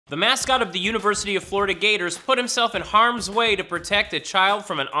The mascot of the University of Florida Gators put himself in harm's way to protect a child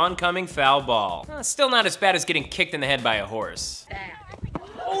from an oncoming foul ball. Still not as bad as getting kicked in the head by a horse.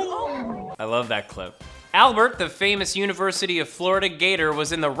 I love that clip. Albert, the famous University of Florida Gator,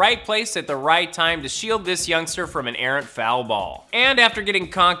 was in the right place at the right time to shield this youngster from an errant foul ball. And after getting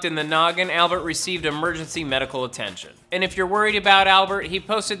conked in the noggin, Albert received emergency medical attention. And if you're worried about Albert, he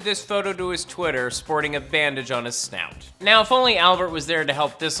posted this photo to his Twitter, sporting a bandage on his snout. Now, if only Albert was there to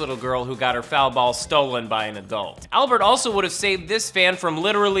help this little girl who got her foul ball stolen by an adult. Albert also would have saved this fan from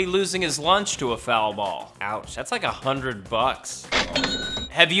literally losing his lunch to a foul ball. Ouch, that's like $100.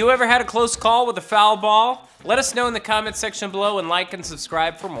 Have you ever had a close call with a foul ball? Let us know in the comments section below and like and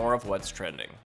subscribe for more of what's trending.